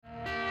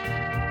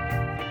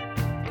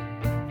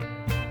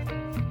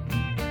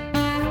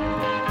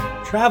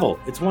Travel,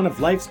 it's one of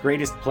life's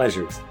greatest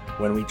pleasures.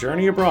 When we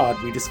journey abroad,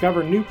 we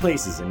discover new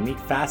places and meet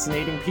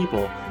fascinating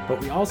people,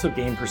 but we also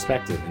gain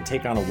perspective and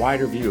take on a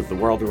wider view of the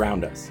world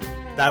around us.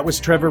 That was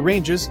Trevor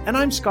Ranges, and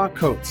I'm Scott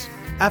Coates.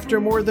 After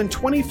more than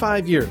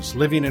 25 years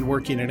living and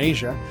working in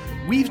Asia,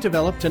 we've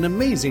developed an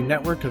amazing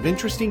network of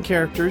interesting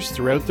characters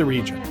throughout the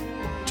region.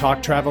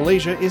 Talk Travel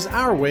Asia is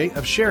our way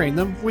of sharing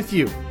them with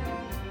you.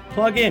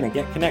 Plug in and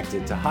get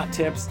connected to hot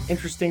tips,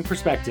 interesting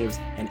perspectives,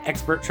 and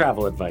expert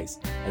travel advice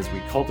as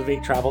we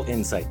cultivate travel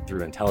insight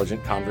through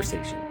intelligent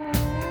conversation.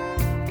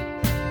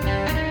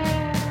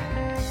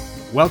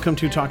 Welcome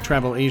to Talk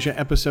Travel Asia,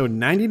 episode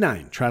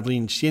 99,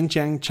 traveling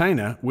Xinjiang,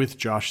 China with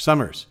Josh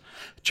Summers.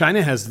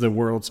 China has the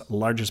world's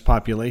largest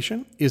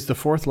population, is the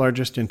fourth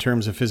largest in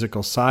terms of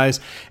physical size,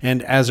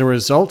 and as a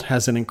result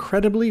has an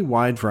incredibly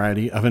wide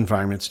variety of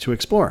environments to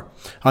explore.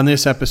 On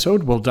this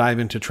episode, we'll dive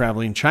into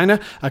traveling China,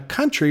 a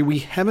country we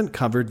haven't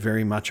covered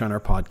very much on our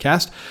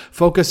podcast,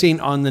 focusing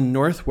on the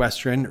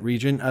northwestern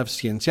region of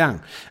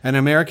Xinjiang. An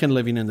American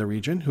living in the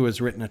region who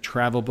has written a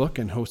travel book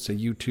and hosts a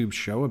YouTube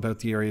show about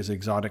the area's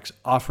exotic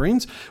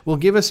offerings will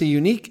give us a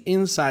unique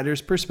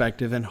insider's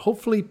perspective and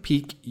hopefully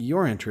pique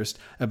your interest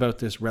about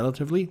this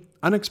relatively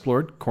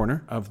unexplored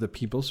corner of the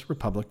People's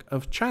Republic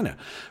of China.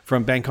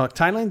 From Bangkok,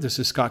 Thailand, this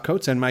is Scott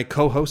Coates, and my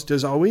co-host,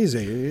 as always,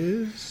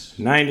 is...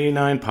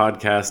 99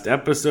 podcast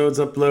episodes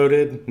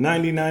uploaded,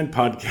 99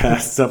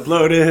 podcasts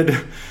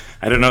uploaded.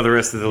 I don't know the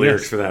rest of the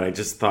lyrics for that. I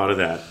just thought of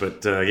that.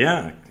 But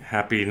yeah,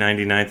 happy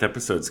 99th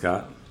episode,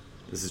 Scott.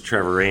 This is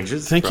Trevor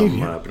Ranges from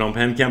Phnom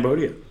Penh,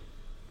 Cambodia.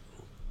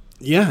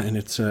 Yeah, and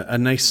it's a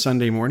nice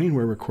Sunday morning.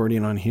 We're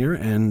recording on here.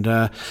 And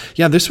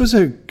this was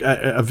a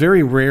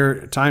very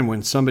rare time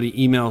when somebody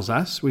emails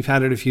us. We've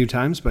had it a few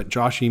times, but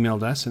Josh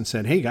emailed us and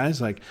said, hey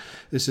guys,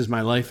 this is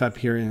my life up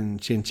here in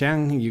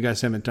Xinjiang. You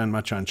guys haven't done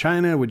much on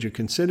China. Would you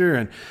consider?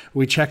 And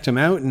we checked him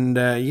out, and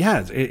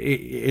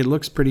it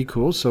looks pretty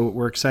cool. So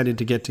we're excited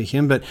to get to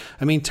him. But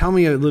I mean, tell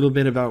me a little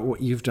bit about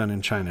what you've done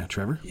in China,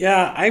 Trevor.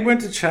 Yeah, I went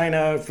to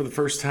China for the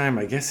first time.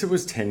 I guess it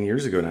was 10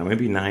 years ago now,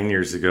 maybe 9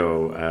 years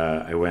ago.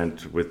 I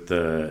went with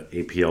the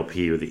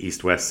APLP, or the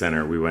East-West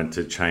Center. We went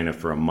to China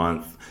for a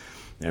month,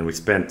 and we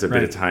spent a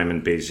bit of time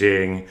in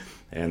Beijing,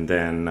 and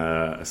then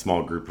a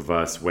small group of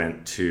us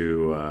went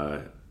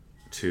to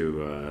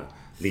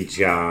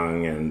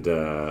Lijiang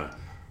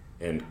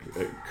and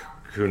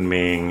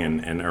Kunming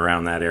and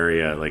around that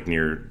area, like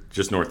near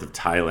just north of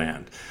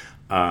Thailand.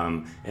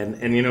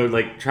 And you know,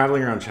 like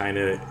traveling around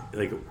China,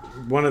 like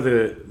one of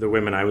the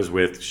women I was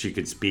with, she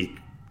could speak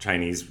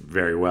Chinese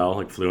very well,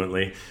 like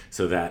fluently,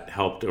 so that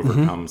helped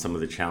overcome some of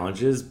the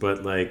challenges.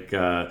 But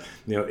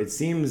it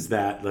seems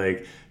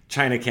that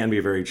China can be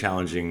a very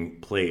challenging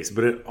place,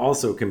 but it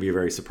also can be a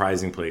very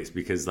surprising place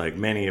because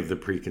many of the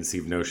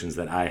preconceived notions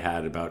that I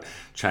had about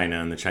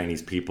China and the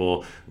Chinese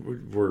people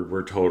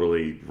were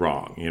totally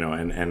wrong,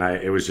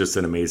 it was just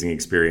an amazing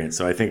experience.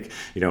 So I think,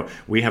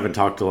 we haven't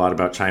talked a lot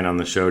about China on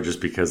the show just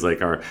because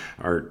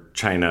our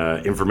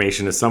China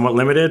information is somewhat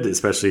limited,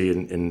 especially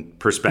in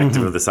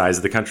perspective of the size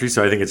of the country.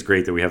 So I think it's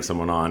great that we have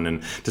someone on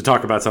and to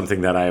talk about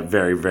something that I have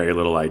very, very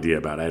little idea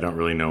about. I don't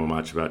really know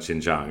much about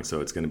Xinjiang, so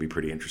it's going to be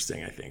pretty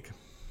interesting, I think.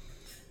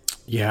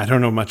 Yeah, I don't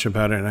know much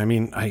about it. I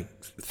mean, I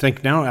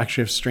think now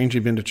actually I've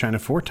strangely been to China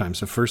 4 times.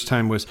 The first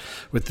time was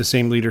with the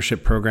same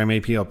leadership program,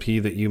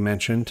 APLP, that you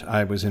mentioned.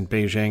 I was in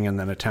Beijing and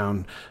then a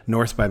town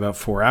north by about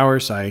 4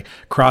 hours. I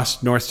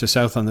crossed north to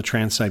south on the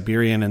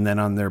Trans-Siberian and then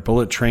on their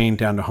bullet train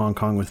down to Hong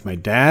Kong with my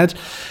dad.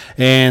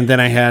 And then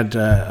I had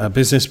a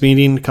business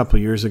meeting a couple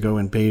of years ago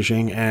in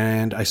Beijing,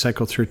 and I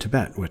cycled through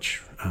Tibet,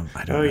 which...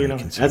 I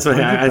don't that's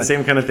what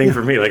same kind of thing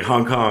for me. Like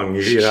Hong Kong,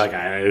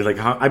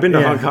 I've been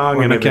to Hong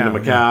Kong and I've been to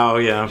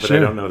Macau, but I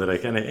don't know that I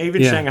can.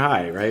 Even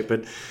Shanghai, right?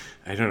 But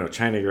I don't know.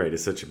 China, you're right,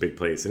 is such a big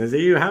place, and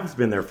you have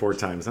been there 4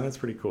 times, and that's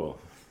pretty cool.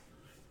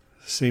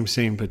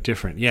 Same, but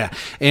different. Yeah.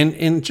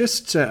 And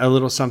just a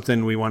little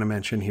something we want to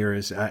mention here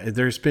is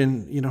there's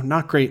been,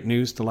 not great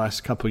news the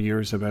last couple of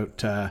years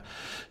about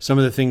some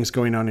of the things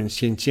going on in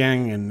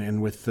Xinjiang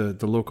and with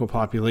the local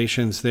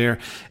populations there.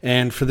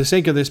 And for the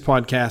sake of this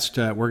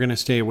podcast, we're going to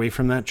stay away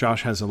from that.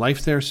 Josh has a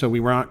life there, so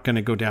we were not going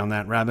to go down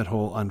that rabbit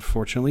hole,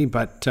 unfortunately.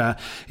 But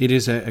it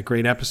is a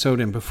great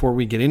episode. And before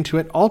we get into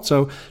it,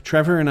 also,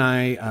 Trevor and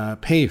I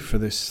pay for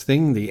this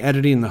thing, the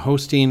editing, the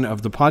hosting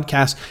of the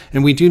podcast,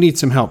 and we do need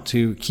some help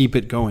to keep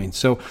it going.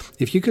 So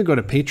if you could go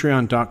to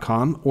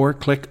patreon.com or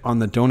click on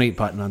the donate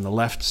button on the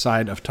left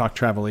side of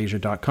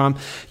talktravelasia.com,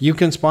 you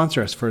can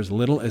sponsor us for as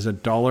little as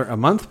 $1 a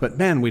month. But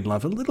man, we'd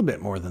love a little bit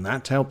more than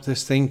that to help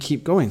this thing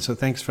keep going. So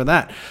thanks for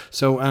that.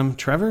 So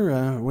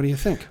Trevor, what do you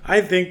think?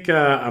 I think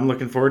I'm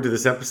looking forward to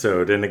this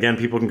episode. And again,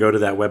 people can go to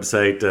that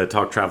website,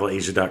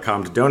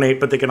 talktravelasia.com, to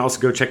donate, but they can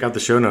also go check out the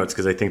show notes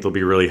because I think they'll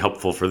be really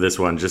helpful for this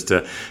one just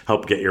to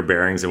help get your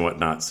bearings and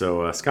whatnot.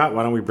 So Scott,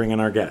 why don't we bring in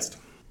our guest?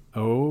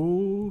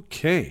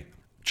 Okay.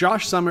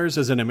 Josh Summers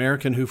is an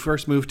American who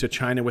first moved to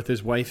China with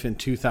his wife in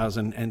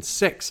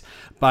 2006.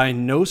 By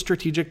no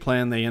strategic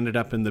plan, they ended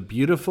up in the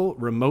beautiful,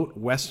 remote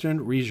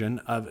western region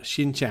of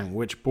Xinjiang,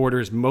 which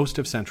borders most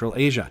of Central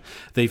Asia.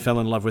 They fell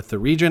in love with the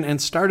region and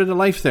started a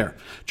life there.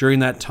 During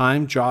that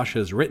time, Josh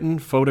has written,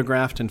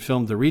 photographed, and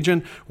filmed the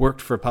region,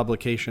 worked for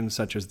publications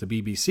such as the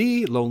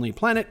BBC, Lonely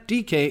Planet,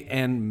 DK,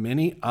 and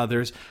many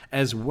others,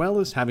 as well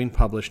as having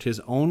published his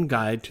own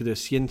guide to the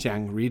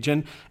Xinjiang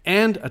region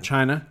and a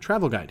China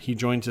travel guide. He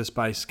joins us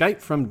by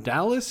Skype from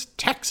Dallas,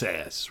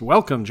 Texas.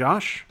 Welcome,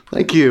 Josh.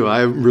 Thank you.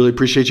 I really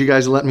appreciate you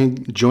guys letting me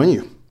join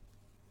you.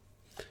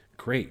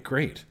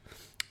 Great.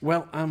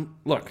 Well,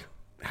 look,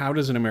 how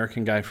does an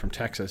American guy from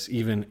Texas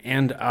even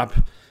end up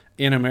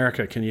in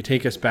America? Can you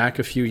take us back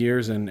a few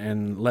years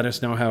and let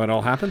us know how it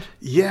all happened?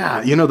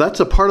 Yeah, that's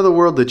a part of the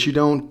world that you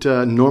don't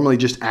normally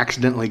just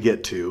accidentally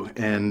get to.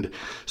 And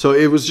so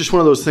it was just one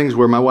of those things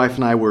where my wife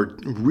and I were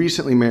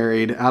recently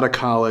married, out of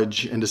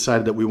college, and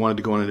decided that we wanted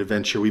to go on an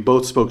adventure. We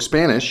both spoke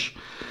Spanish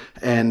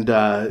and,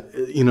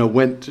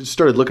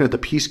 started looking at the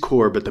Peace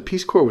Corps, but the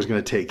Peace Corps was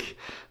going to take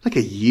like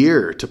a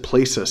year to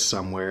place us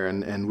somewhere.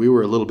 And we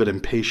were a little bit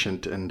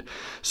impatient. And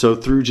so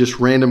through just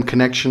random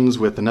connections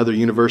with another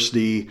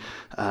university,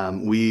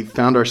 we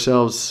found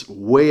ourselves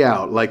way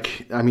out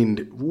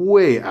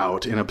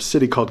in a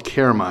city called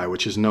Karamai,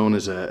 which is known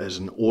as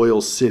an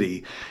oil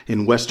city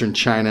in western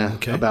China,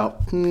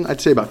 about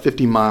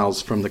 50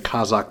 miles from the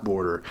Kazakh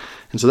border.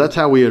 And so that's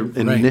how we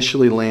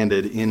initially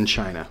landed in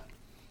China.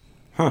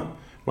 Huh.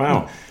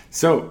 Wow.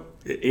 So,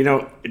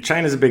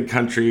 China's a big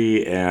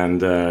country,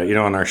 and,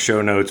 on our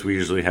show notes, we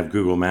usually have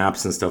Google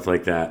Maps and stuff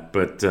like that.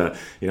 But,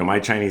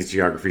 my Chinese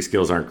geography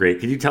skills aren't great.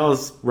 Could you tell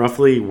us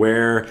roughly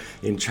where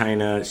in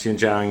China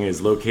Xinjiang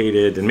is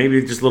located, and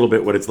maybe just a little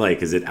bit what it's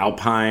like? Is it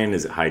alpine?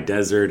 Is it high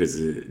desert?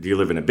 Do you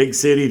live in a big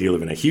city? Do you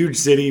live in a huge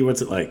city?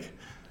 What's it like?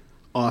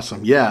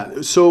 Awesome.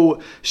 Yeah.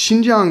 So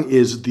Xinjiang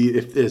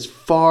is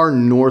far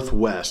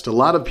northwest. A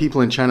lot of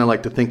people in China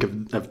like to think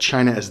of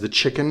China as the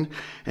chicken,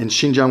 and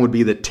Xinjiang would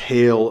be the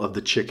tail of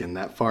the chicken,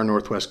 that far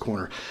northwest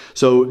corner.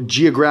 So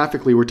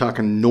geographically, we're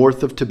talking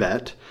north of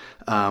Tibet.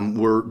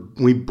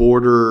 We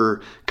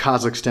border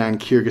Kazakhstan,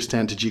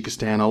 Kyrgyzstan,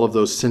 Tajikistan, all of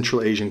those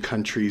Central Asian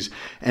countries,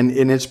 and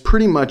it's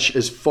pretty much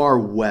as far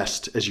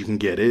west as you can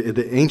get.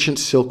 The ancient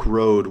Silk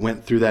Road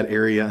went through that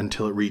area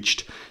until it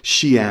reached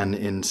Xi'an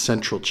in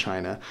central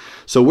China.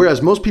 So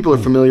whereas most people are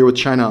familiar with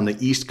China on the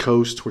east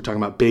coast, we're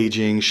talking about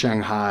Beijing,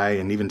 Shanghai,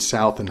 and even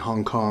south in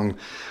Hong Kong,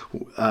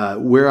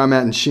 where I'm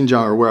at in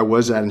Xinjiang, or where I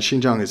was at in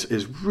Xinjiang,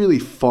 is really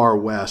far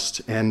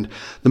west. And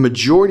the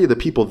majority of the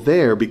people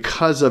there,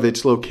 because of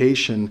its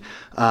location,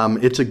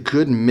 it's a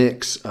good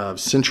mix of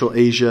Central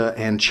Asia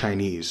and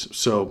Chinese.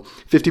 So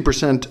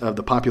 50% of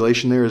the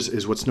population there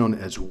is what's known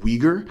as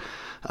Uyghur,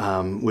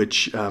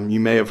 which you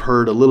may have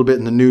heard a little bit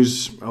in the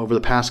news over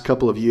the past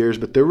couple of years,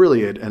 but they're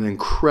really an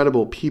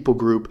incredible people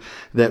group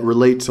that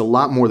relates a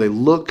lot more. They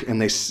look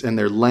and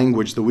their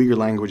language, the Uyghur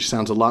language,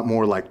 sounds a lot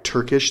more like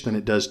Turkish than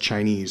it does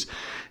Chinese.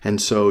 And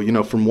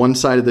so, from one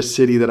side of the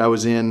city that I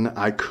was in,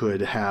 I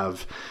could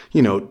have,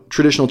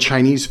 traditional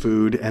Chinese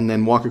food and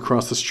then walk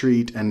across the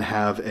street and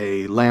have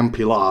a lamb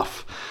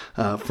pilaf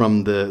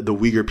from the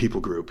Uyghur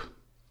people group.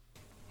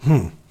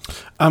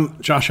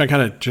 Josh, I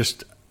gotta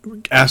just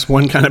ask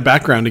one kind of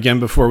background again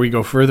before we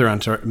go further on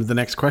to the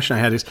next question I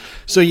had is,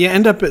 so you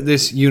end up at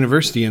this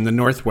university in the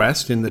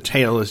Northwest, in the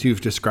tail as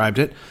you've described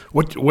it.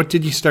 What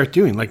did you start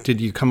doing? Like,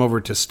 did you come over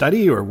to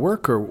study or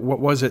work, or what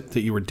was it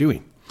that you were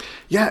doing?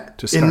 Yeah,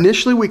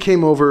 initially we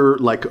came over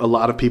like a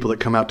lot of people that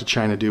come out to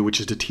China do, which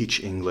is to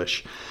teach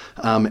English.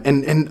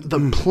 And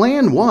the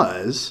plan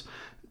was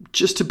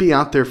just to be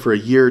out there for a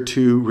year or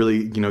two,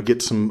 really,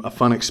 get a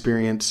fun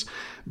experience.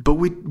 But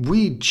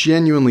we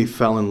genuinely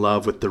fell in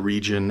love with the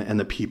region and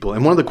the people.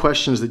 And one of the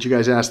questions that you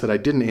guys asked that I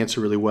didn't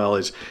answer really well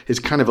is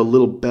kind of a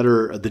little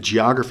better the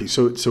geography.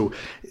 So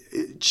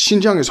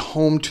Xinjiang is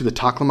home to the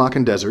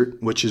Taklamakan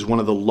Desert, which is one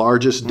of the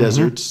largest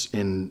deserts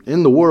in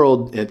the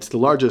world. It's the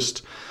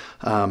largest,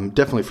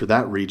 definitely for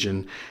that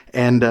region.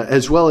 And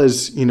as well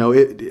as,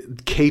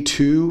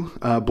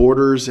 K2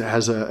 borders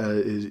has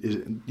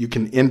you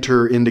can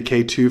enter into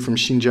K2 from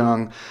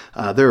Xinjiang.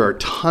 There are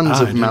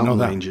tons of mountain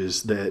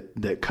ranges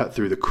that cut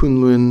through the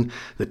Kunlun,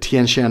 the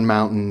Tian Shan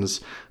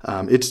Mountains.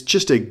 It's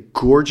just a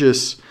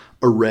gorgeous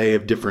array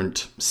of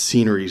different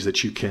sceneries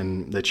that you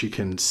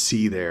can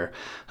see there.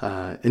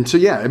 And so,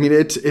 yeah, I mean,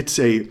 it's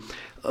a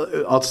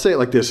I'll say it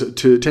like this,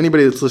 to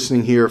anybody that's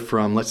listening here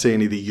from, let's say,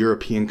 any of the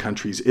European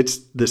countries, it's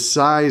the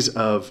size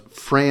of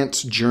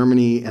France,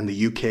 Germany, and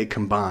the UK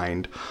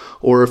combined.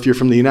 Or if you're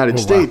from the United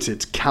States,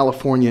 it's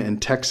California and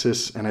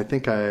Texas, and I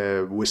think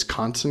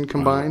Wisconsin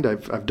combined. Wow.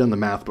 I've done the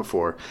math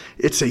before.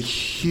 It's a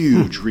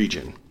huge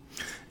region.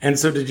 And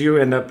so did you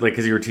end up,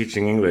 because you were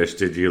teaching English,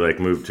 did you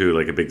move to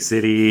a big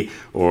city,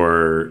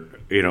 or,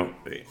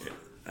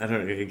 I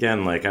don't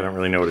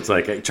really know what it's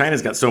like.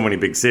 China's got so many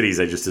big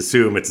cities, I just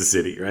assume it's a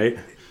city, right?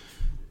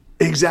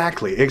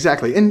 Exactly.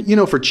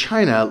 And, for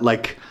China,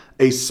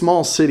 a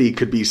small city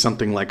could be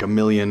something like 1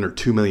 million or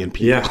 2 million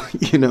people,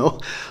 yeah.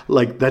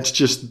 That's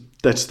just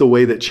That's the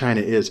way that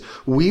China is.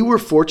 We were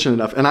fortunate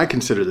enough, and I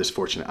consider this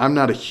fortunate. I'm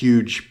not a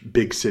huge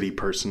big city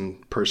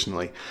person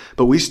personally,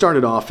 but we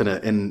started off in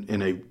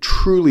a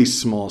truly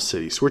small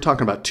city. So we're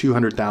talking about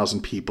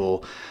 200,000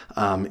 people.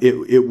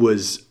 It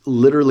was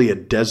literally a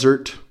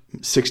desert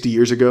 60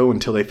 years ago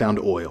until they found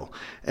oil.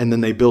 And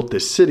then they built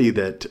this city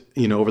that,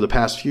 over the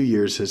past few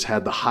years has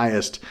had the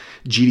highest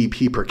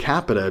GDP per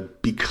capita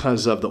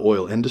because of the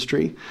oil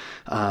industry.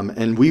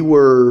 And we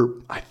were,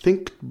 I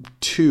think,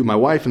 my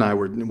wife and I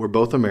were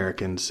both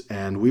Americans,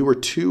 and we were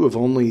two of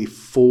only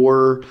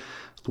 4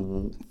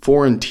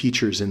 foreign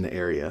teachers in the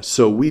area.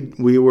 So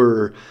we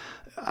were,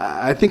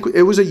 I think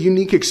it was a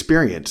unique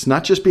experience,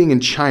 not just being in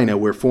China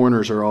where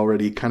foreigners are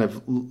already kind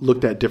of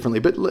looked at differently,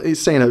 but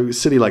say in a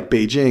city like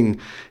Beijing,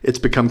 it's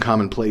become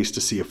commonplace to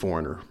see a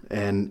foreigner.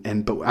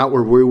 But out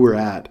where we were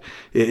at,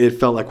 it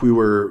felt like we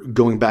were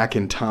going back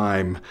in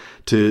time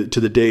to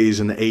the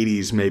days in the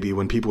 80s, maybe,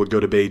 when people would go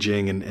to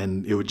Beijing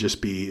and it would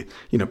just be,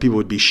 people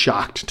would be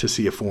shocked to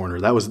see a foreigner.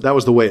 That was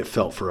the way it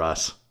felt for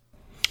us.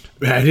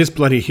 Yeah, it is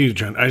bloody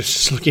huge. I was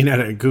just looking at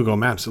it at Google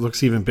Maps. It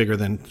looks even bigger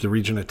than the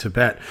region of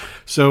Tibet.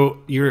 So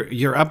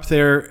you're up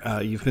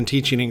there. You've been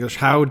teaching English.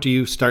 How do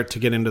you start to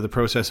get into the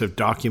process of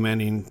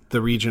documenting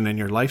the region and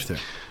your life there?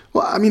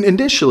 Well, I mean,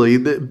 initially,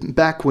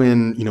 back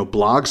when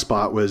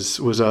Blogspot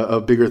was a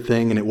bigger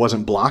thing and it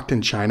wasn't blocked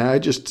in China,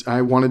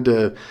 I wanted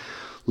to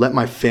let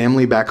my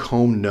family back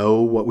home know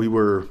what we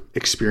were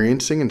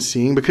experiencing and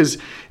seeing, because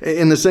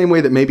in the same way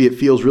that maybe it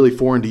feels really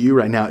foreign to you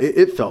right now,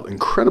 it felt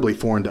incredibly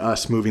foreign to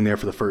us moving there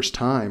for the first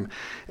time.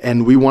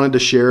 And we wanted to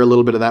share a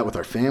little bit of that with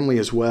our family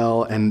as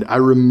well. And I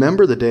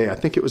remember the day, I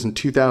think it was in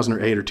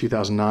 2008 or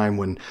 2009,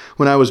 when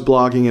I was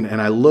blogging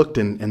and I looked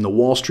and the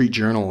Wall Street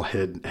Journal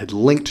had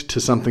linked to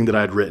something that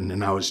I'd written.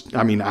 And I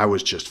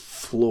was just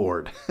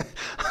floored.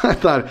 I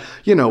thought,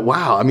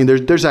 wow, I mean,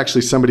 there's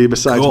actually somebody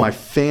besides my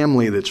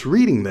family that's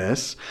reading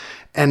this.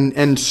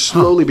 And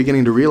slowly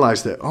beginning to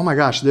realize that, oh my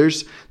gosh,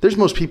 there's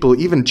most people,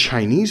 even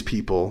Chinese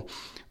people,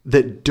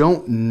 that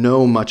don't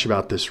know much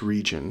about this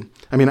region.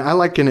 I mean, I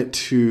liken it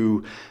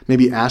to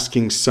maybe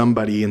asking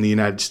somebody in the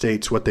United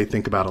States what they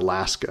think about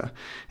Alaska.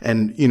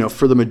 And,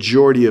 for the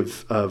majority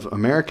of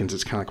Americans,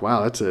 it's kind of like,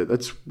 wow,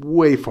 that's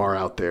way far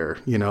out there.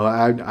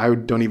 I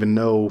don't even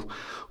know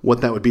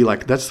what that would be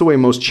like. That's the way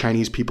most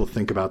Chinese people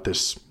think about the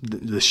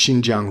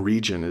Xinjiang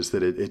region, is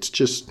that it's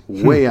just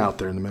way out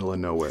there in the middle of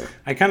nowhere.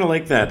 I kind of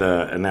like that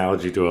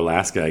analogy to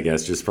Alaska, I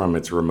guess, just from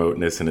its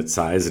remoteness and its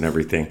size and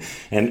everything.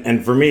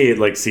 And for me,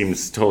 it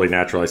seems totally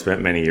natural. I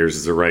spent many years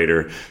as a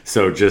writer,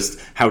 so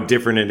just how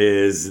different it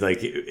is,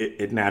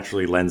 it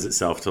naturally lends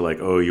itself to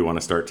you want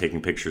to start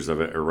taking pictures of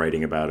it or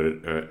writing about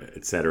it,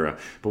 etc.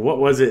 But what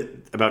was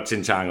it about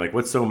Xinjiang?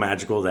 What's so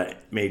magical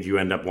that made you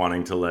end up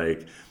wanting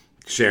to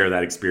share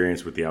that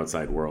experience with the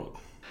outside world?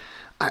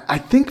 I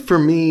think for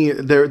me,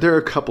 there are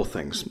a couple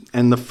things.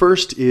 And the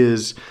first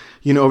is,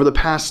 over the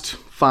past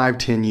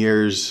 5-10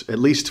 years, at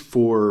least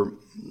for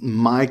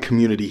my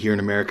community here in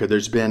America,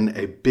 there's been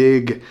a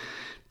big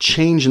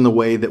change in the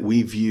way that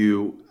we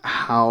view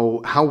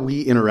how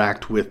we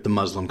interact with the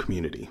Muslim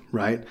community,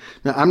 right?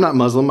 Now, I'm not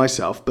Muslim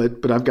myself,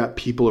 but I've got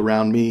people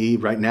around me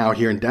right now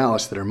here in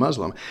Dallas that are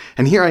Muslim.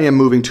 And here I am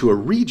moving to a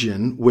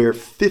region where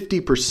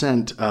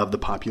 50% of the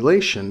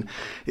population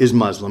is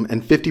Muslim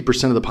and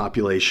 50% of the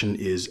population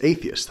is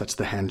atheist. That's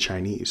the Han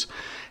Chinese.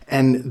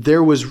 And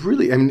there was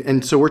really,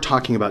 and so we're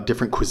talking about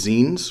different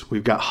cuisines.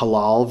 We've got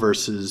halal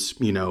versus,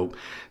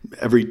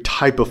 every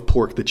type of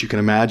pork that you can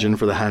imagine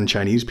for the Han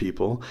Chinese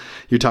people.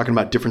 You're talking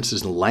about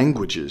differences in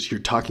languages. You're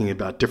talking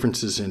about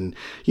differences in,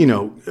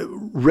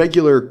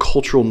 regular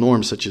cultural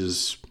norms such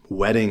as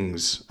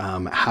weddings,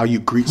 how you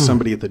greet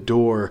somebody at the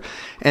door,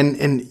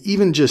 and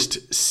even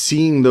just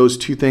seeing those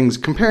two things,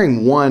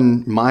 comparing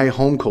my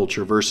home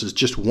culture versus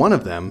just one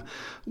of them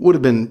would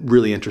have been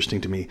really interesting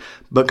to me.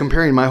 But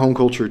comparing my home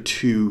culture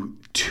to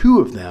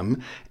two of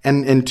them,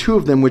 and two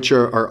of them which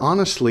are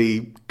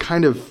honestly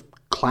kind of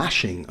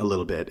clashing a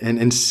little bit,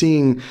 and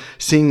seeing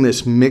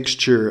this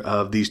mixture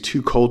of these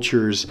two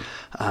cultures,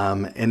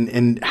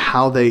 and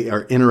how they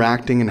are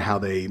interacting and how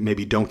they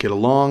maybe don't get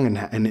along,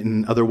 and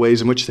in other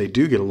ways in which they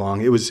do get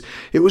along. It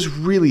was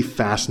really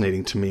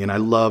fascinating to me, and I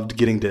loved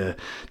getting to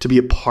be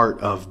a part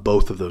of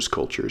both of those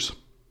cultures.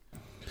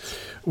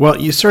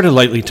 Well, you sort of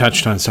lightly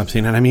touched on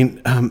something, and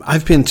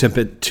I've been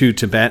to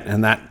Tibet,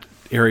 and that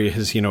area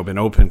has been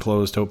open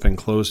closed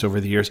over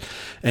the years,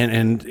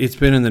 and it's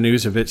been in the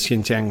news a bit.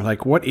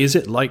 Xinjiang, what is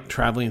it like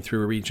traveling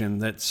through a region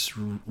that's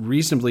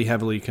reasonably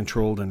heavily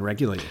controlled and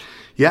regulated?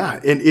 Yeah,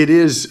 and it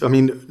is.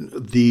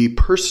 The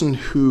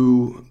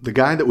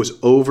guy that was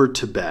over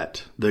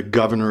Tibet, the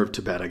governor of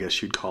Tibet, I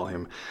guess you'd call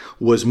him,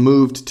 was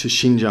moved to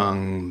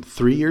Xinjiang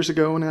 3 years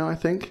ago now, I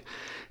think,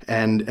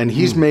 and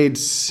he's made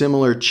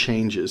similar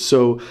changes.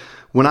 So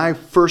when I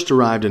first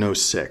arrived in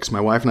 2006,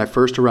 my wife and I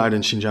first arrived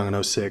in Xinjiang in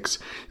 2006,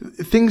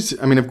 things,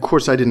 of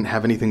course I didn't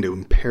have anything to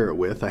compare it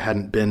with. I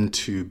hadn't been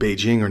to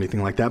Beijing or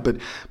anything like that,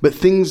 but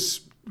things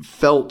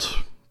felt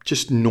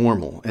just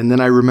normal. And then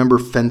I remember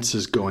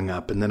fences going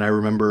up, and then I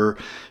remember,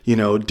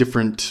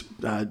 different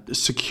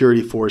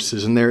security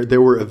forces, and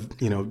there were,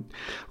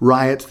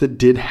 riots that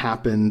did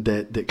happen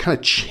that kind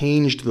of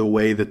changed the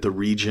way that the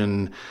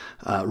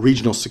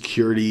regional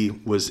security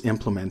was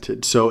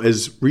implemented. So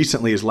as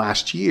recently as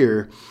last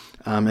year,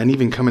 and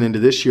even coming into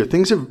this year,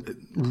 things have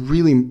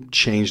really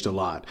changed a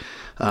lot.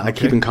 I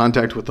keep in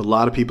contact with a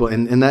lot of people,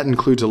 and that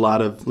includes a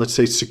lot of, let's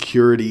say,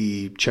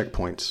 security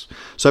checkpoints.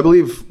 So I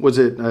believe,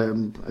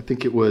 I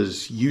think it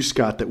was you,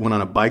 Scott, that went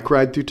on a bike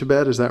ride through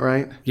Tibet. Is that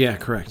right? Yeah,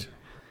 correct.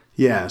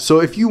 Yeah.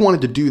 So if you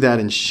wanted to do that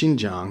in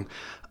Xinjiang,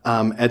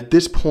 at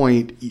this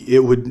point,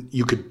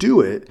 you could do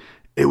it.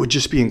 It would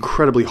just be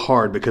incredibly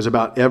hard because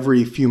about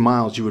every few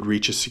miles you would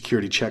reach a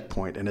security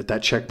checkpoint. And at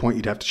that checkpoint,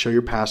 you'd have to show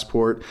your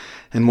passport.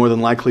 And more than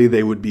likely,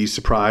 they would be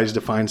surprised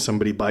to find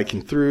somebody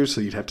biking through.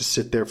 So you'd have to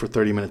sit there for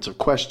 30 minutes of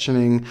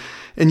questioning.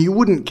 And you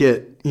wouldn't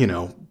get,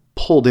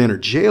 pulled in or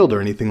jailed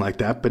or anything like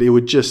that, but it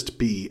would just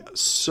be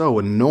so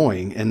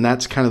annoying. And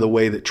that's kind of the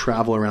way that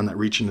travel around that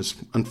region is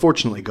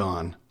unfortunately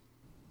gone.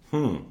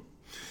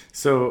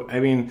 So,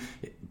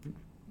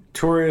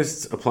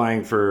 tourists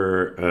applying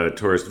for a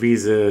tourist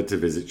visa to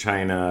visit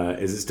China,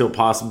 is it still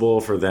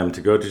possible for them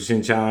to go to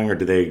Xinjiang, or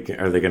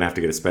are they going to have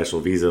to get a special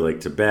visa like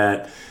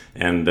Tibet?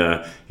 And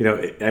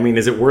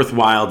is it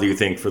worthwhile, do you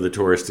think, for the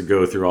tourists to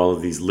go through all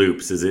of these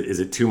loops? Is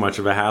it too much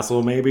of a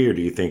hassle maybe, or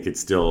do you think it's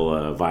still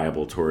a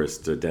viable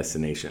tourist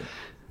destination?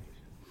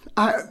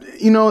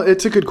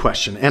 It's a good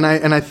question, and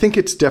I think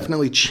it's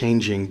definitely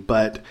changing.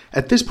 But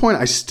at this point,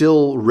 I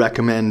still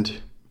recommend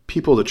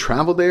people to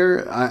travel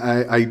there.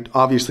 I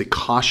obviously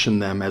caution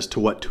them as to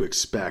what to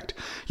expect.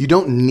 You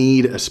don't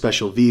need a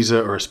special visa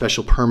or a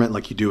special permit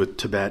like you do with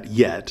Tibet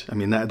yet.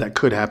 That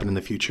could happen in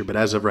the future, but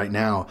as of right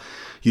now,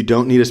 you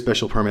don't need a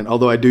special permit.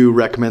 Although I do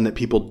recommend that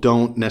people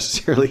don't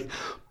necessarily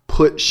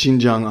put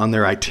Xinjiang on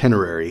their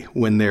itinerary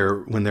when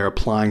they're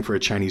applying for a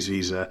Chinese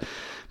visa,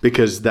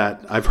 because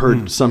that I've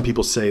heard some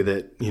people say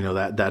that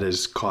that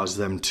has caused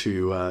them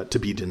to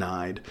be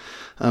denied,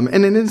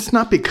 and it's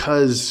not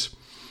because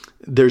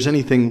there's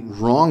anything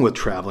wrong with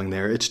traveling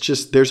there. It's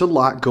just there's a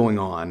lot going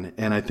on.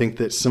 And I think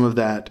that some of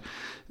that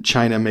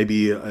China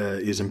maybe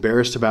is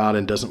embarrassed about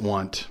and doesn't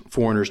want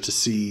foreigners to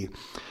see.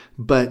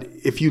 But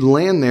if you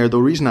land there,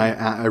 the reason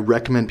I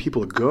recommend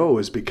people to go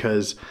is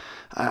because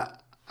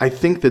I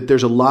think that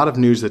there's a lot of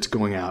news that's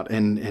going out,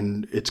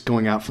 and it's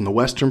going out from the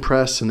Western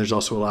press, and there's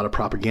also a lot of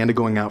propaganda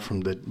going out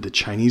from the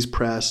Chinese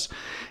press.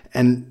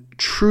 And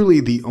truly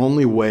the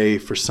only way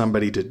for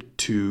somebody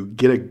to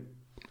get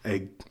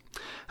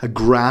a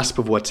grasp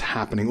of what's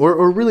happening,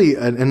 or really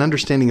an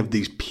understanding of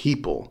these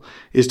people,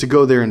 is to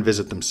go there and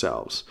visit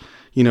themselves.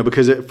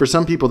 Because for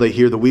some people, they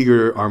hear the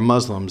Uyghur are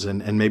Muslims,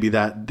 and maybe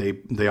that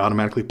they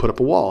automatically put up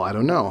a wall. I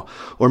don't know.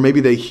 Or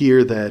maybe they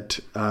hear that,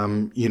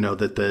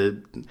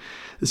 that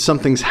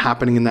something's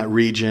happening in that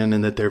region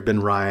and that there have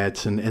been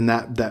riots, and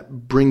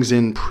that brings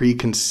in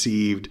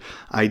preconceived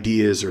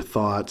ideas or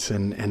thoughts.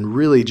 And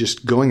really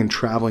just going and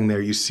traveling there,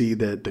 you see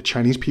that the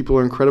Chinese people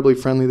are incredibly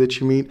friendly that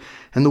you meet,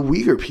 and the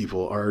Uyghur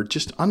people are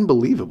just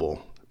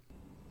unbelievable.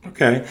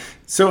 Okay.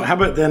 So how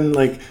about then,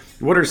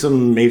 what are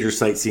some major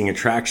sightseeing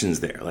attractions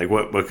there?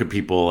 What could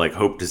people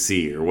hope to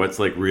see, or what's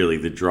really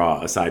the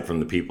draw aside from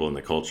the people and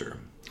the culture?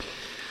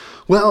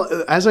 Well,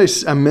 as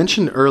I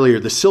mentioned earlier,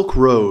 the Silk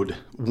Road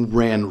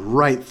ran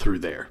right through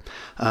there.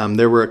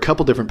 There were a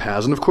couple different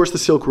paths. And of course, the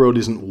Silk Road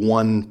isn't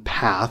one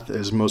path,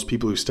 as most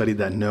people who studied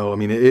that know.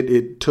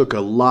 It took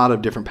a lot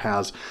of different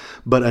paths,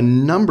 but a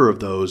number of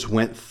those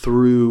went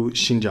through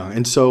Xinjiang.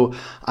 And so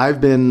I've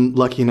been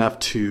lucky enough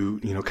to,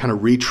 kind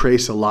of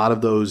retrace a lot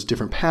of those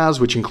different paths,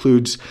 which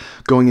includes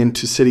going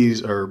into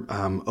cities or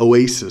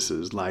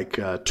oases like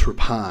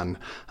Turpan,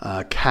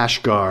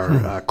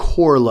 Kashgar,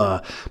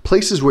 Korla,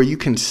 places where you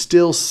can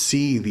still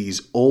see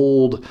these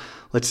old,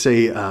 let's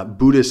say,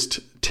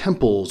 Buddhist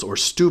temples or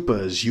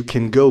stupas. You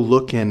can go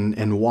look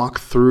and walk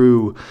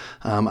through.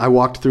 I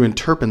walked through in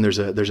Turpan.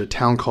 There's a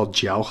town called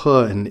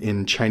Jiaohe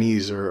in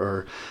Chinese,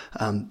 or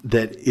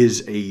that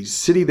is a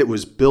city that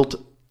was built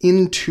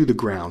into the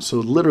ground. So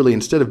literally,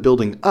 instead of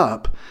building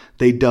up,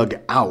 they dug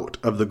out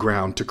of the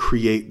ground to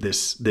create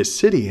this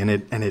city, and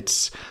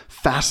it's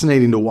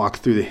fascinating to walk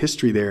through the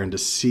history there and to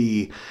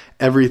see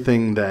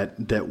everything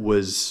that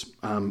was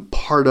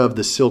part of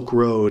the Silk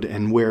Road,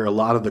 and where a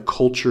lot of the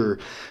culture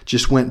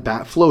just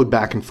flowed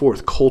back and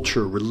forth.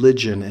 Culture,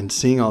 religion, and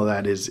seeing all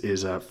that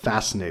is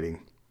fascinating.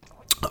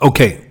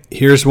 Okay,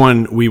 here's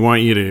one we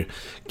want you to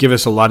give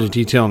us a lot of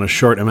detail in a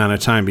short amount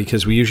of time,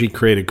 because we usually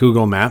create a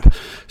Google map.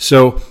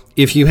 So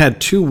if you had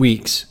 2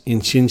 weeks in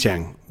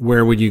Xinjiang,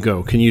 where would you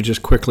go? Can you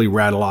just quickly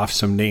rattle off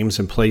some names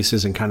and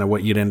places and kind of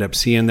what you'd end up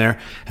seeing there?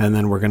 And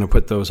then we're going to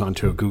put those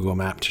onto a Google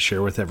map to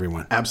share with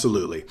everyone.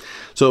 Absolutely.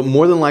 So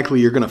more than likely,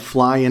 you're going to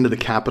fly into the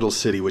capital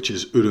city, which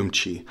is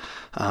Urumqi.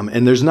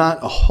 And there's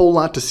not a whole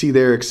lot to see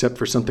there except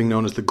for something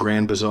known as the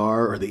Grand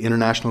Bazaar, or the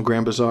International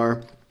Grand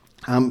Bazaar.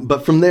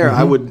 But from there,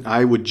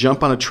 I would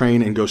jump on a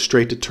train and go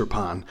straight to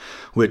Turpan,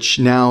 which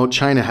now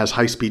China has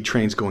high-speed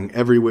trains going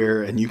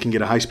everywhere, and you can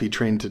get a high-speed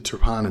train to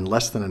Turpan in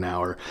less than an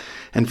hour.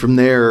 And from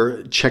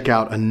there, check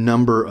out a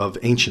number of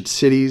ancient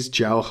cities,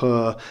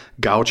 Jiaohe,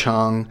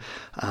 Gaochang,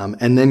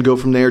 and then go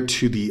from there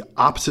to the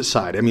opposite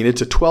side. I mean,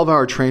 it's a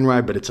 12-hour train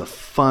ride, but it's a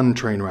fun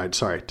train ride.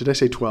 Sorry, did I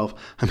say 12?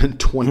 I meant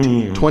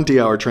 20.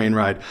 20-hour train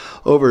ride.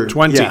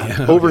 20.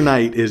 Yeah,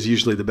 overnight is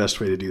usually the best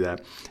way to do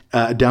that.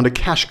 Down to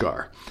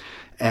Kashgar.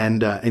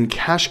 And in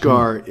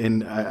Kashgar,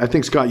 I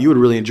think, Scott, you would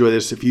really enjoy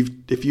this if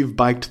you've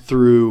biked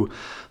through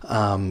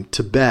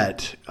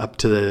Tibet up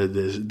to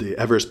the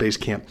Everest Base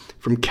Camp.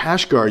 From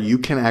Kashgar, you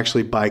can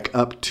actually bike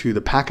up to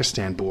the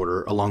Pakistan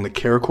border along the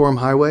Karakoram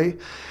Highway.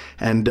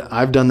 And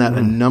I've done that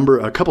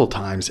a couple of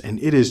times, and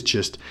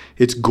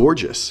it's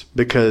gorgeous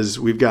because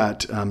we've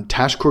got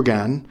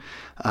Tashkurgan,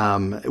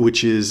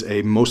 which is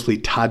a mostly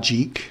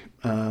Tajik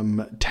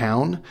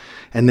town,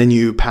 and then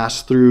you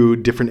pass through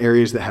different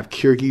areas that have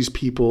Kyrgyz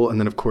people, and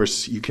then of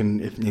course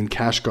in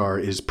Kashgar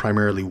is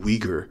primarily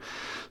Uyghur.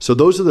 So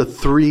those are the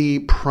three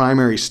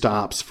primary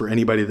stops for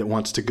anybody that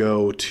wants to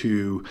go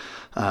to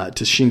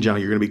Xinjiang.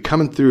 You're going to be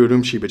coming through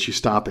Urumqi, but you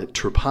stop at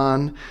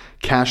Turpan,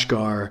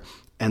 Kashgar,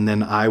 and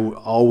then I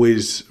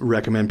always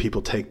recommend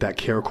people take that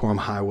Karakoram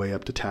Highway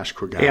up to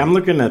Tashkurgan. Hey, I'm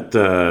looking at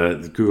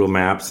Google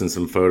Maps and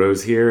some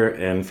photos here,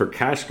 and for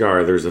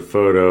Kashgar, there's a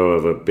photo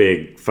of a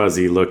big,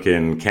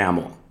 fuzzy-looking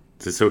camel.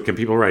 So can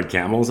people ride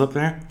camels up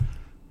there?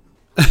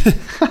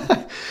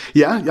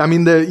 Yeah, I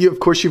mean, of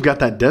course, you've got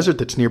that desert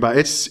that's nearby.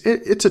 It's a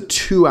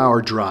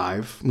 2-hour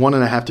drive,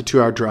 1.5 to 2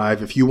 hour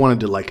drive if you wanted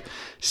to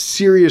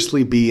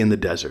seriously be in the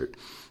desert.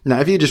 Now,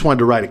 if you just wanted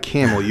to ride a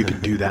camel, you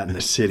could do that in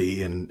the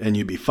city and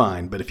you'd be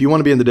fine. But if you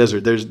want to be in the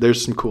desert,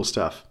 there's some cool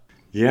stuff.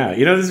 Yeah,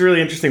 this is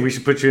really interesting. We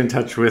should put you in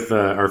touch with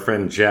our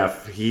friend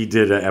Jeff. He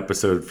did an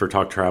episode for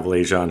Talk Travel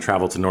Asia on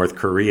travel to North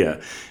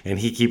Korea, and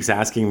he keeps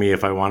asking me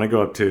if I want to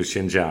go up to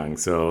Xinjiang.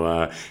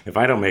 So if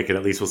I don't make it,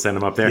 at least we'll send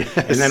him up there. Yes.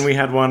 And then we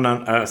had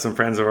some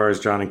friends of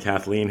ours, John and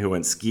Kathleen, who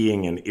went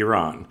skiing in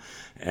Iran.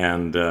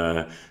 And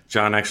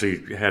John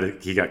actually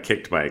he got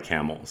kicked by a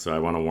camel. So I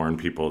want to warn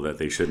people that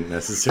they shouldn't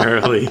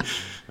necessarily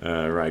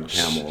ride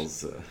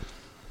camels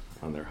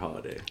on their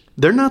holiday.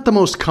 They're not the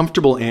most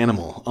comfortable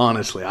animal,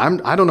 honestly.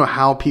 I don't know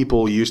how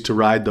people used to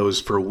ride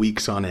those for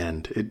weeks on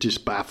end. It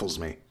just baffles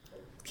me.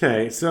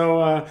 Okay,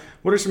 so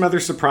what are some other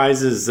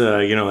surprises,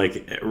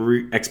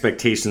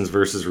 expectations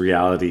versus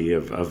reality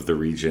of the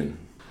region?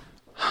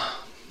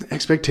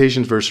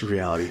 Expectations versus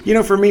reality.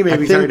 For me,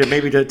 maybe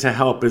to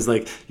help is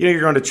you're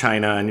going to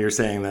China and you're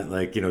saying that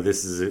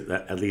this is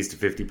at least a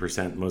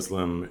 50%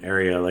 Muslim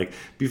area.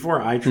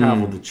 Before I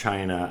traveled to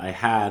China, I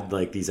had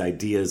these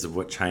ideas of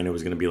what China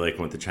was going to be like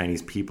and what the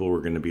Chinese people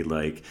were going to be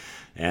like.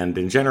 And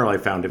in general, I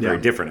found it very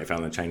different. I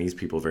found the Chinese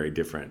people very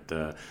different.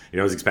 I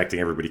was expecting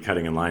everybody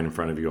cutting in line in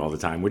front of you all the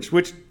time,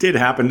 which did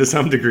happen to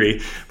some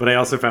degree. But I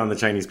also found the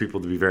Chinese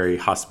people to be very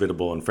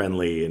hospitable and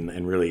friendly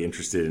and really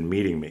interested in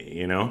meeting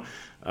me,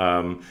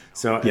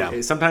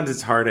 Sometimes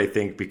it's hard, I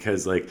think,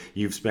 because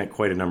you've spent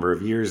quite a number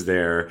of years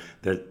there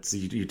that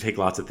you take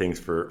lots of things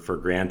for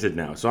granted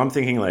now. So I'm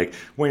thinking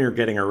when you're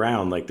getting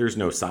around, there's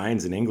no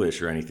signs in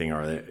English or anything,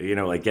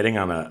 or getting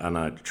on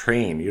a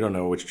train, you don't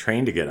know which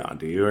train to get on,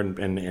 do you?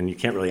 And you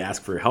can't really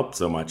ask for help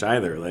so much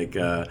either.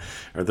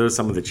 Are those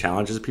some of the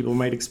challenges people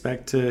might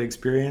expect to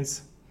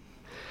experience?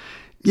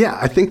 Yeah,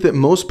 I think that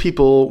most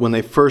people, when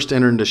they first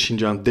enter into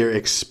Xinjiang, they're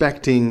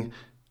expecting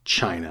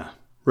China.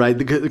 Right,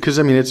 because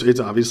I mean, it's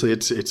obviously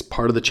it's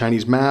part of the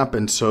Chinese map,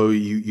 and so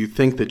you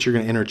think that you're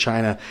going to enter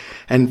China,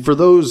 and for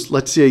those,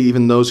 let's say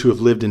even those who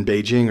have lived in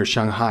Beijing or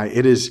Shanghai,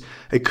 it is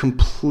a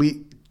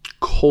complete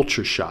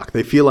culture shock.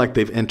 They feel like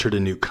they've entered a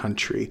new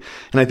country,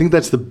 and I think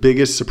that's the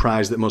biggest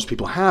surprise that most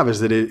people have is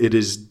that it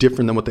is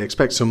different than what they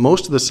expect. So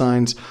most of the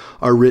signs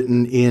are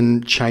written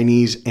in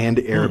Chinese and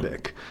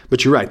Arabic,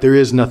 but you're right, there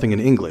is nothing in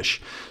English,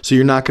 so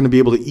you're not going to be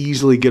able to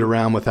easily get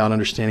around without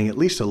understanding at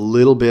least a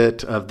little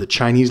bit of the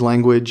Chinese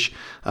language.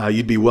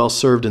 You'd be well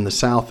served in the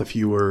south if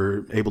you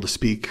were able to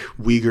speak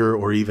Uyghur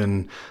or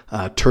even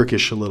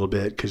Turkish a little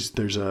bit, because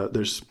there's a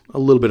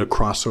little bit of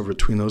crossover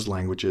between those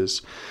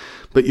languages.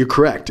 But you're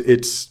correct.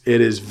 It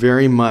is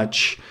very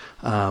much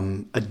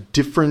a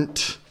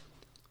different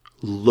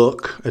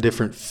look, a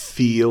different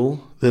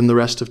feel than the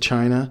rest of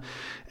China.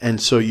 And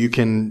so you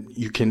can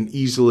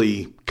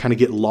easily kind of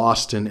get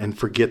lost and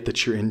forget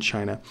that you're in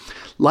China.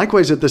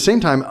 Likewise, at the same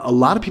time, a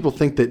lot of people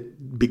think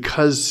that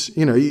because,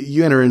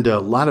 you enter into a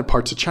lot of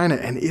parts of China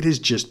and it is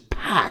just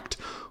packed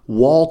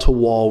wall to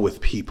wall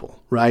with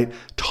people, right?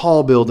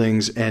 Tall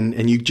buildings,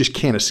 and you just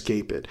can't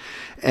escape it.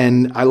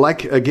 And I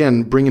like,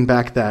 again, bringing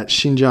back that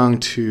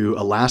Xinjiang to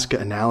Alaska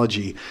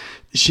analogy.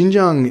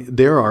 Xinjiang,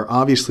 there are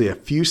obviously a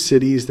few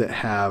cities that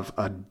have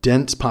a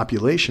dense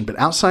population, but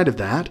outside of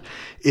that,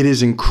 it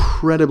is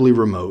incredibly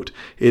remote.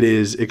 It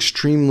is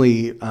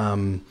extremely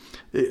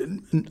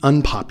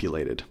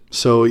unpopulated.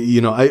 So,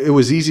 it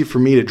was easy for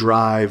me to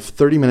drive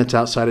 30 minutes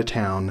outside of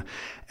town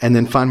and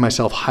then find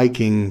myself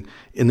hiking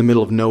in the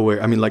middle of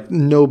nowhere. I mean, like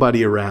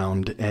nobody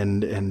around,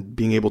 and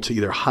being able to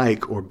either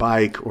hike or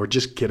bike or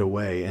just get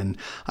away. And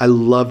I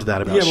loved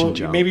that about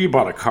Xinjiang. Maybe you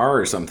bought a car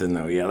or something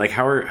though. Yeah, like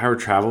how are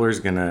travelers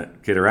gonna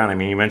get around? I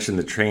mean, you mentioned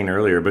the train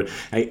earlier, but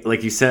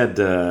like you said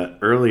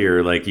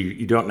earlier, like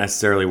you don't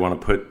necessarily want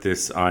to put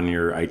this on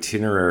your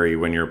itinerary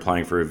when you're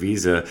applying for a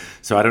visa.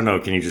 So I don't know,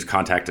 can you just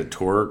contact a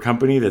tour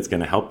company that's going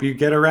to help you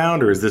get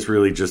around, or is this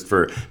really just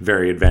for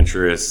very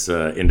adventurous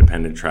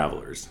independent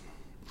travelers?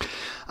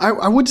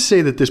 I would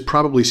say that this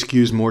probably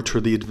skews more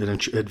toward the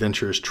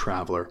adventurous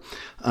traveler.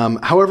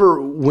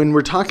 However, when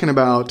we're talking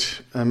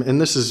about,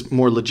 and this is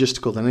more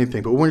logistical than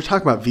anything, but when we're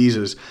talking about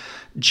visas,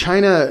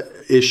 China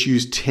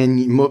issues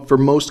for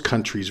most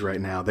countries right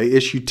now, they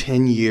issue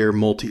 10-year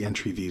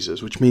multi-entry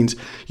visas, which means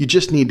you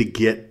just need to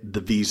get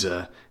the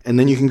visa and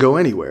then you can go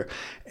anywhere.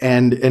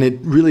 And it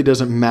really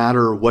doesn't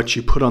matter what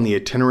you put on the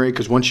itinerary,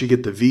 because once you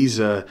get the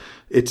visa,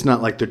 it's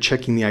not like they're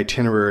checking the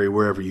itinerary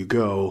wherever you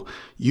go.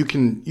 You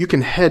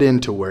can head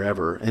into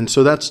wherever. And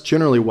so that's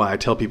generally why I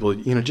tell people,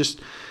 just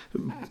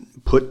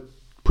put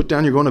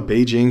down you're going to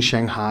Beijing,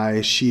 Shanghai,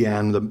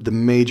 Xi'an, the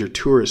major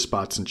tourist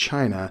spots in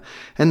China.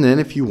 And then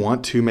if you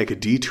want to make a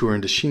detour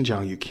into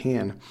Xinjiang, you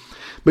can.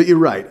 But you're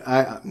right.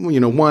 I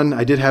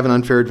did have an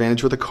unfair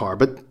advantage with a car,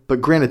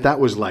 but granted,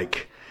 that was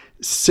like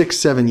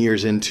 6-7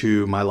 years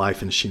into my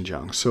life in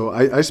Xinjiang. So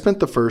I spent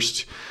the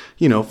first,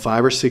 5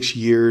 or 6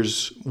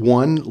 years,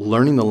 1,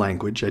 learning the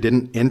language. I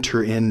didn't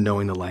enter in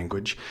knowing the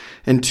language.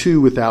 And 2,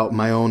 without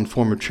my own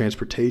form of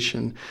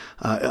transportation,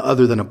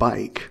 other than a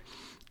bike.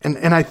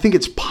 And I think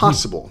it's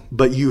possible,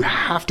 but you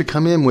have to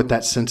come in with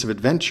that sense of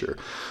adventure,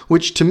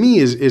 which to me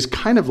is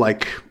kind of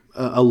like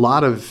a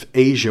lot of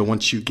Asia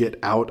once you get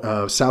out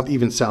of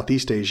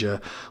Southeast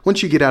Asia,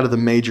 once you get out of the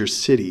major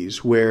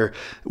cities. Where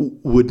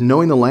would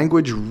knowing the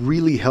language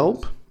really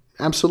help?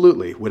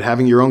 Absolutely. Would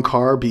having your own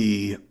car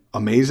be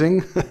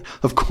amazing?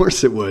 Of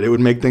course it would. It would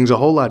make things a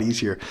whole lot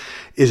easier.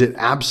 Is it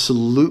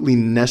absolutely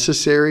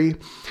necessary?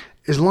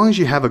 As long as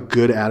you have a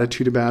good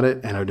attitude about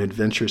it and an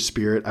adventurous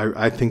spirit,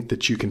 I think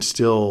that you can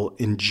still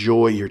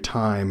enjoy your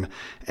time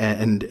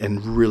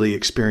and really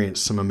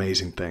experience some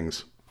amazing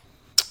things.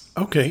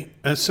 Okay,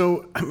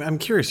 so I'm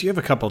curious. You have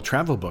a couple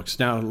travel books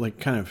now, like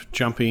kind of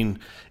jumping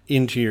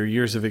into your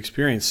years of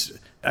experience.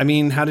 I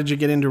mean, how did you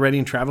get into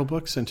writing travel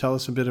books? And tell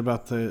us a bit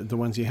about the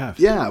ones you have.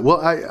 Yeah,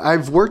 well,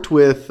 I've worked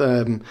with,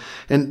 and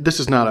this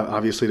is not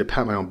obviously to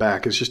pat my own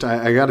back. It's just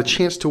I got a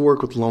chance to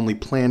work with Lonely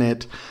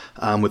Planet,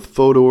 with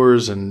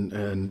Fodor's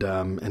and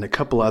a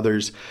couple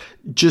others,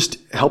 just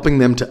helping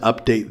them to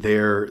update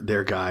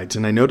their guides.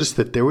 And I noticed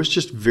that there was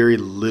just very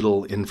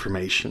little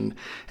information.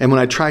 And when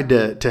I tried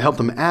to help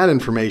them add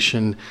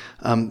information,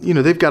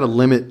 they've got a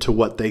limit to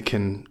what they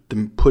can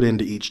put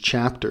into each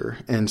chapter.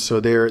 And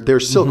so their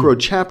Silk Road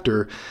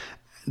chapter,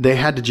 they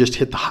had to just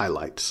hit the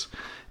highlights.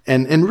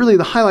 And really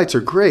the highlights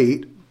are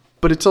great,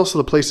 but it's also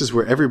the places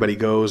where everybody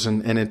goes,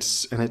 and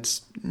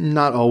it's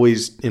not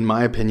always, in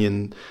my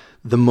opinion,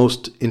 the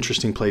most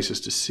interesting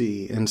places to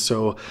see. And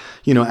so,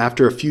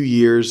 after a few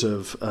years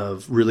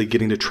of really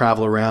getting to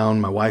travel around,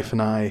 my wife and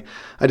I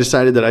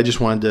decided that I just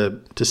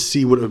wanted to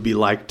see what it would be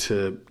like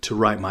to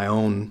write my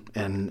own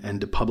and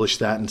to publish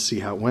that and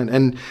see how it went.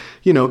 And,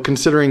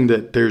 considering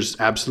that there's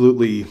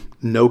absolutely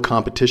no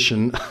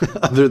competition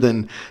other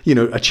than,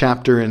 a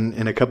chapter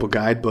and a couple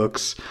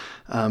guidebooks,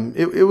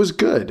 it was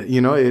good.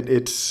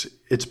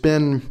 It's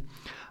been,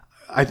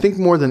 I think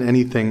more than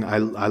anything, I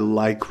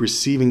like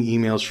receiving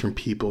emails from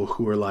people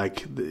who are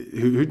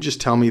who just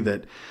tell me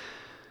that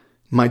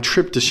my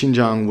trip to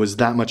Xinjiang was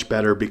that much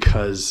better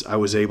because I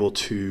was able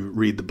to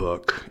read the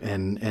book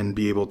and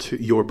be able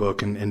to, your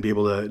book, and be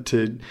able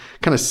to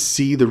kind of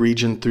see the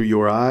region through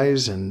your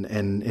eyes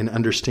and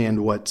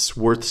understand what's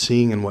worth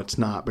seeing and what's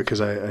not,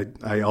 because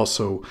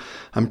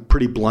I'm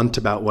pretty blunt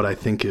about what I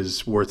think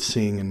is worth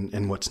seeing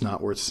and what's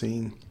not worth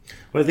seeing.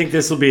 Well, I think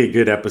this will be a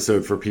good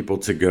episode for people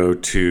to go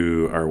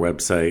to our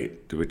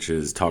website, which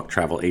is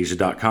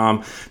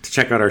talktravelasia.com, to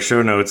check out our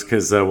show notes,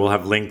 because we'll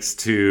have links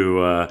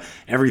to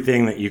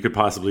everything that you could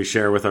possibly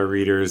share with our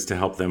readers to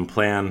help them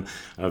plan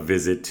a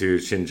visit to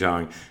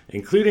Xinjiang,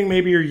 including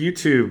maybe your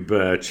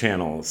YouTube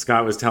channel.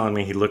 Scott was telling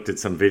me he looked at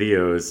some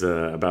videos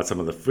about some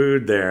of the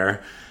food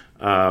there.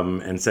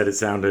 And said it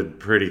sounded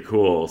pretty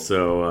cool.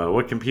 So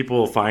what can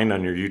people find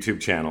on your YouTube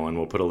channel? And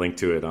we'll put a link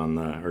to it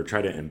or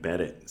try to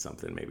embed it in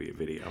something, maybe a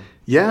video.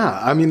 Yeah,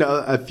 I mean,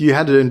 if you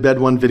had to embed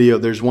one video,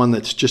 there's one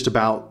that's just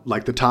about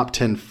like the top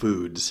 10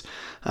 foods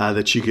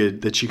that you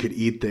could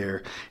eat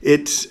there.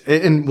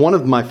 And one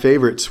of my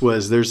favorites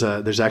was there's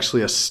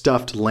actually a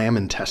stuffed lamb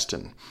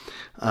intestine,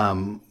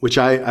 which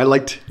I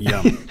liked.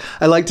 Yeah,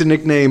 I like to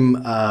nickname.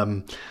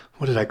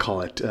 What did I call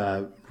it?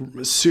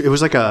 It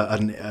was like a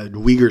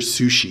Uyghur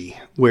sushi,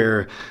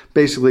 where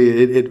basically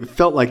it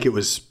felt like it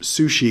was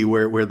sushi,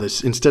 where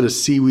this, instead of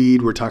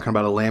seaweed, we're talking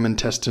about a lamb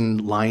intestine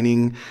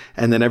lining,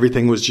 and then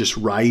everything was just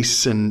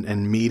rice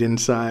and meat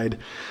inside.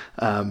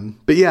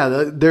 But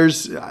yeah,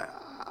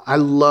 I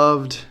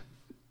loved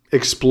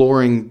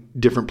exploring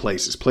different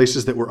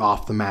places that were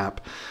off the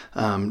map,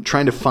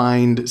 trying to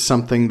find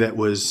something that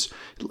was,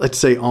 let's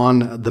say,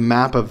 on the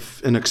map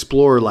of an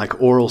explorer like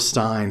Aurel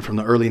Stein from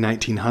the early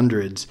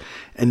 1900s,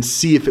 and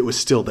see if it was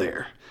still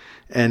there.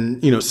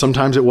 And,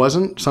 sometimes it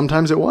wasn't,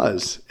 sometimes it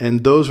was.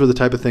 And those were the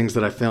type of things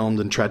that I filmed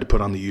and tried to put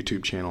on the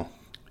YouTube channel.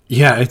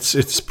 Yeah,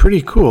 it's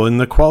pretty cool,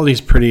 and the quality's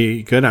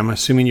pretty good. I'm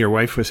assuming your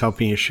wife was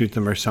helping you shoot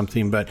them or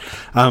something, but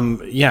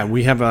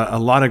we have a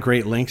lot of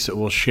great links that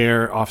we'll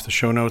share off the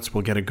show notes.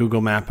 We'll get a Google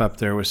map up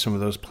there with some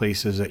of those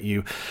places that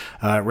you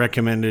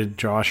recommended,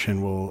 Josh,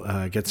 and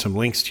we'll get some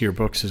links to your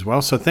books as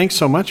well. So thanks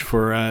so much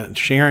for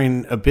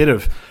sharing a bit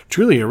of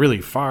truly a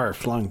really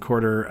far-flung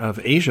quarter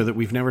of Asia that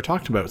we've never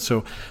talked about.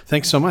 So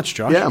thanks so much,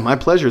 Josh. Yeah, my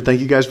pleasure.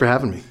 Thank you guys for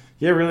having me.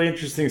 Yeah, really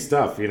interesting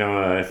stuff.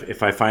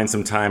 If I find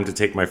some time to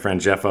take my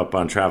friend Jeff up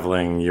on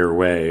traveling your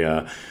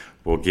way,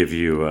 we'll give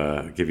you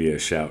a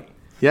shout.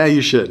 Yeah,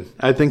 you should.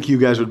 I think you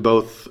guys would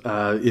both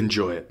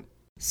enjoy it.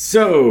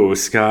 So,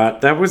 Scott,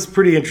 that was a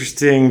pretty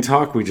interesting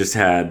talk we just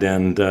had,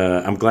 and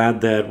I'm glad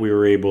that we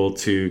were able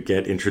to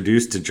get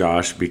introduced to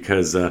Josh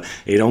because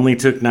it only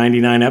took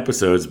 99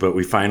 episodes, but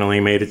we finally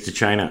made it to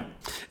China.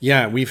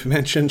 Yeah, we've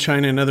mentioned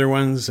China in other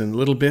ones and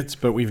little bits,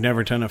 but we've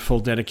never done a full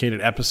dedicated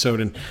episode.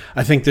 And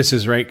I think this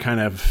is right kind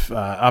of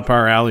up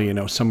our alley,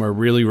 somewhere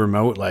really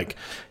remote. Like,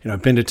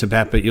 I've been to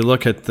Tibet, but you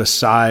look at the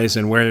size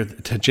and where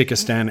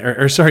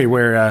Tajikistan,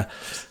 where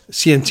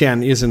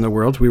Xinjiang is in the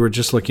world. We were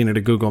just looking at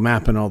a Google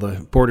map and all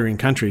the bordering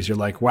countries. You're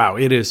like, wow,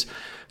 it is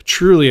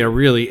truly a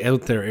really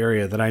out there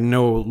area that I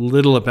know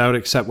little about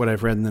except what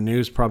I've read in the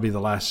news probably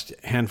the last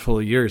handful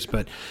of years.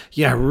 But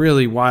yeah,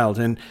 really wild.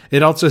 And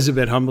it also is a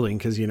bit humbling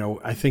because,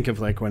 I think of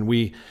like when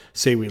we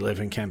say we live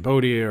in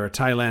Cambodia or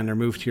Thailand or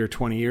moved here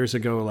 20 years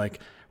ago, like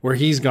where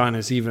he's gone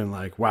is even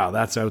like, wow,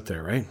 that's out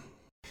there, right?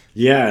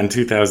 Yeah, and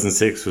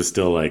 2006 was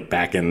still like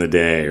back in the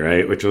day,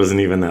 right? Which wasn't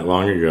even that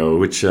long ago,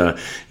 which,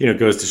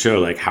 goes to show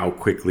like how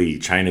quickly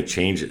China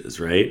changes,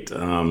 right?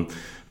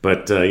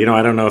 But I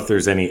don't know if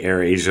there's any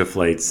Air Asia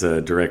flights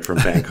direct from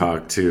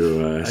Bangkok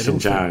to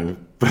Xinjiang.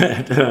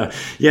 But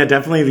yeah,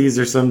 definitely these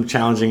are some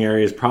challenging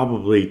areas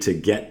probably to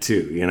get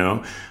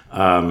to,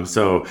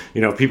 So,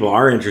 people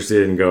are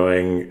interested in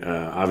going.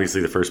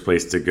 Obviously, the first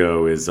place to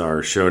go is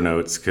our show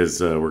notes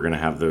because we're going to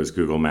have those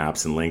Google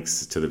Maps and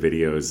links to the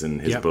videos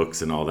and his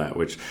books and all that,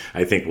 which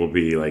I think will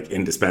be like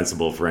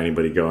indispensable for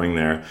anybody going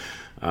there.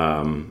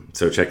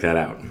 So check that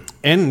out.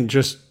 And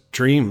just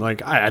dream.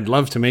 Like, I'd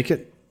love to make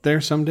it there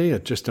someday. I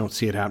just don't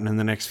see it happening in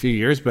the next few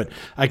years, but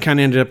I kind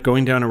of ended up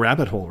going down a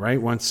rabbit hole,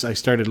 right? Once I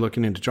started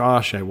looking into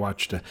Josh, I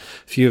watched a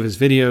few of his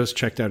videos,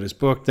 checked out his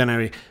book, then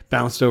I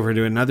bounced over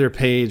to another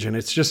page, and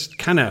it's just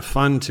kind of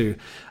fun to,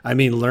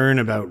 learn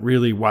about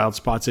really wild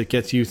spots. It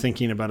gets you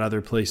thinking about other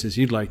places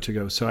you'd like to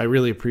go. So I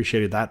really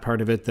appreciated that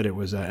part of it, that it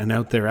was an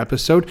out there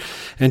episode.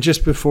 And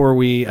just before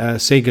we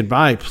say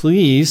goodbye,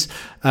 please,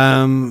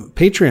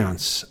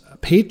 Patreons.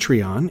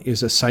 Patreon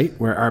is a site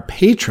where our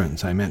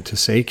patrons,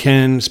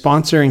 can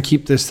sponsor and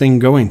keep this thing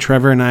going.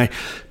 Trevor and I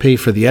pay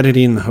for the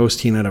editing and the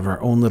hosting out of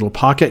our own little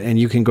pocket, and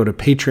you can go to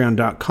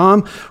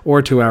patreon.com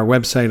or to our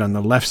website. On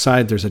the left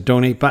side, there's a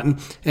donate button,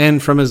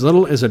 and from as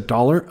little as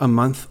 $1 a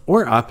month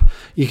or up,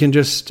 you can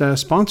just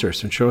sponsor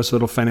us and show us a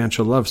little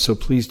financial love. So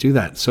please do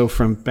that. So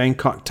from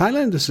Bangkok,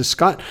 Thailand, this is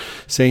Scott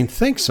saying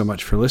thanks so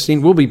much for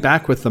listening. We'll be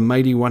back with the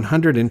Mighty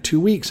 100 in 2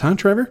 weeks, huh,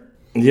 Trevor?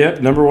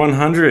 Yep, number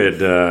 100.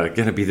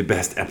 Going to be the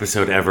best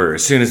episode ever.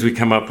 As soon as we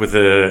come up with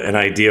an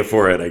idea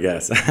for it, I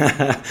guess.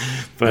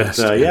 But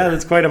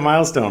that's quite a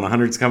milestone.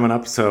 100's coming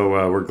up,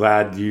 so we're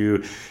glad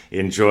you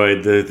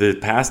enjoyed the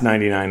past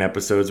 99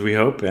 episodes, we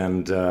hope.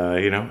 And,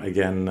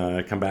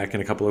 again, come back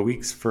in a couple of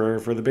weeks for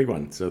the big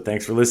one. So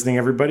thanks for listening,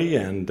 everybody,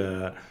 and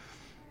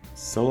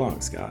so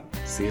long, Scott.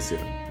 See you soon.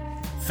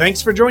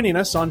 Thanks for joining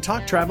us on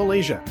Talk Travel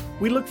Asia.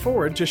 We look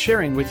forward to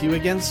sharing with you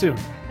again soon.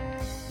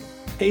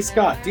 Hey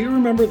Scott, do you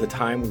remember the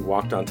time we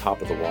walked on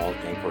top of the wall at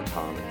Angkor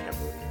Thom in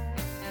Cambodia?